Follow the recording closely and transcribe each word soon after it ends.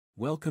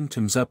Welcome to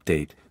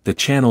Mxgp, the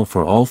channel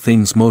for all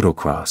things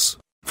motocross.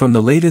 From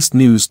the latest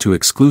news to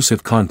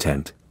exclusive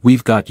content,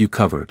 we've got you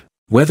covered.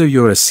 Whether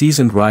you're a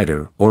seasoned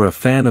rider or a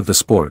fan of the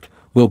sport,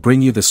 we'll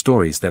bring you the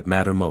stories that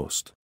matter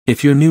most.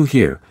 If you're new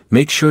here,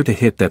 make sure to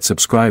hit that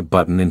subscribe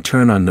button and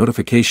turn on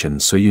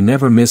notifications so you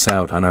never miss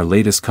out on our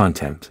latest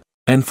content.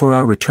 And for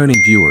our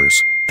returning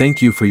viewers,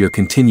 thank you for your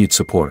continued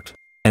support.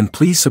 And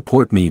please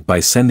support me by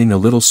sending a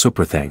little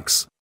super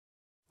thanks.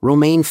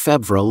 Romain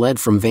Febvre led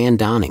from Van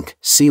Donink,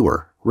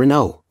 Sewer,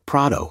 Renault,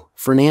 Prado,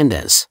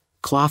 Fernandez,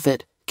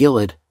 Cloffet,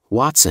 Gillard,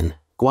 Watson,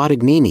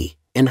 Guadagnini,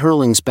 and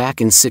Herlings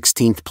back in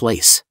 16th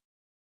place.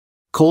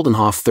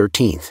 Koldenhoff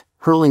 13th,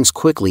 Herlings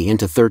quickly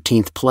into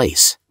 13th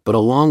place, but a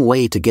long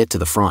way to get to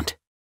the front.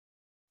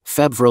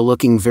 Febvre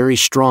looking very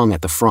strong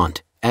at the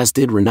front, as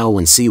did Renault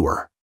and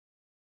Sewer.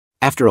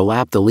 After a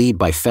lap the lead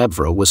by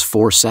Febvre was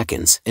 4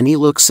 seconds and he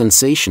looks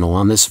sensational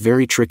on this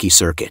very tricky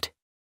circuit.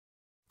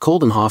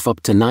 Koldenhoff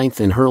up to 9th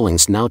and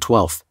Herlings now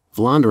 12th,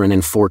 Vlaanderen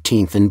in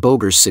 14th and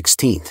Bogers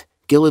 16th,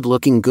 Gillard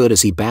looking good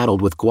as he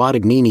battled with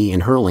Guadagnini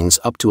and Herlings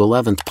up to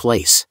 11th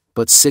place,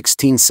 but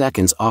 16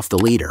 seconds off the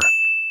leader.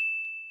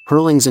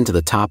 Herlings into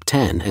the top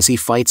 10 as he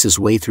fights his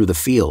way through the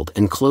field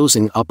and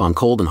closing up on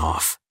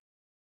Koldenhoff.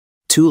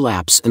 2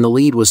 laps and the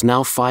lead was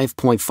now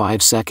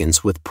 5.5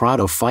 seconds with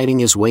Prado fighting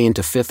his way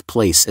into 5th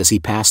place as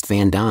he passed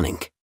Van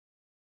Donink.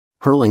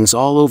 Herlings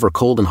all over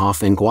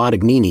Koldenhoff and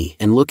Guadagnini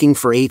and looking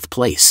for 8th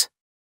place.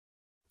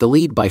 The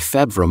lead by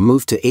Febvre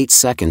moved to 8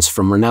 seconds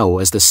from Renault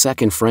as the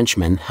second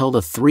Frenchman held a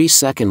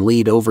 3-second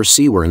lead over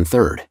Sewer in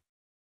third.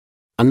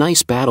 A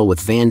nice battle with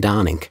Van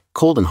Donink,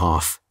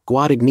 Koldenhoff,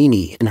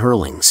 Guadagnini and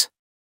Herlings.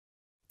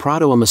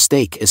 Prado a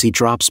mistake as he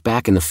drops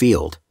back in the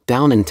field,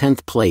 down in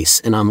 10th place,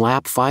 and on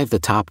lap 5 the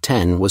top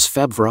 10 was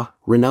Febvre,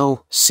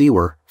 Renault,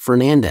 Sewer,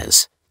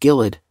 Fernandez,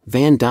 Gillard,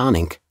 Van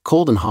Donink,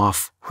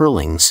 Koldenhoff,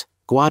 Herlings,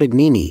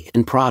 Guadagnini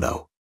and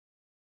Prado.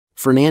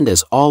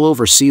 Fernandez all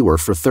over Sewer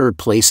for 3rd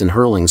place and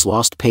Herlings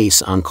lost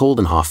pace on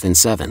Koldenhoff in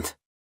 7th.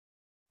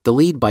 The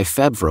lead by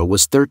Febvre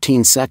was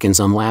 13 seconds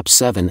on lap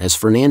 7 as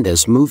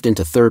Fernandez moved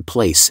into 3rd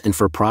place, and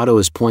for Prado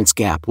his points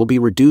gap will be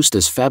reduced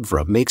as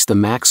Febvre makes the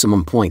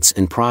maximum points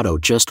and Prado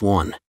just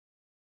 1.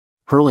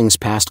 Herlings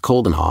passed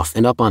Koldenhoff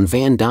and up on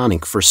Van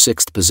Donink for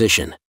 6th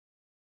position.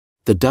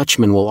 The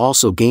Dutchman will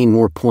also gain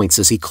more points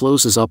as he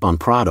closes up on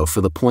Prado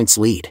for the points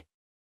lead.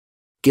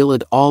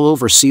 Gillard all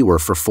over Sewer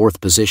for 4th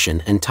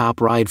position and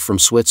top ride from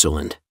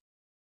Switzerland.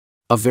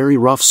 A very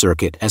rough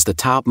circuit as the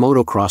top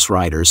motocross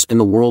riders in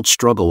the world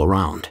struggle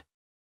around.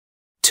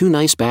 2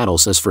 nice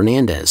battles as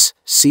Fernandez,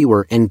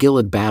 Sewer and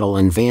Gillard battle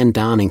and Van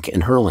Donink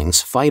and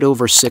Herlings fight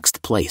over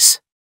 6th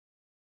place.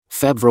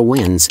 Febvre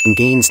wins and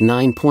gains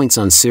 9 points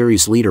on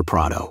series leader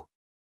Prado.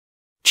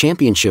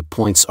 Championship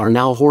points are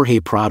now Jorge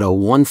Prado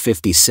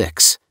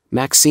 156,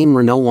 Maxime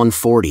Renault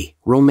 140,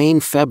 Romain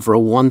Febvre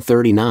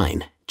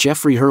 139,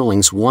 Jeffrey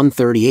Herlings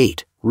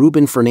 138,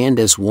 Ruben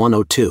Fernandez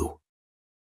 102.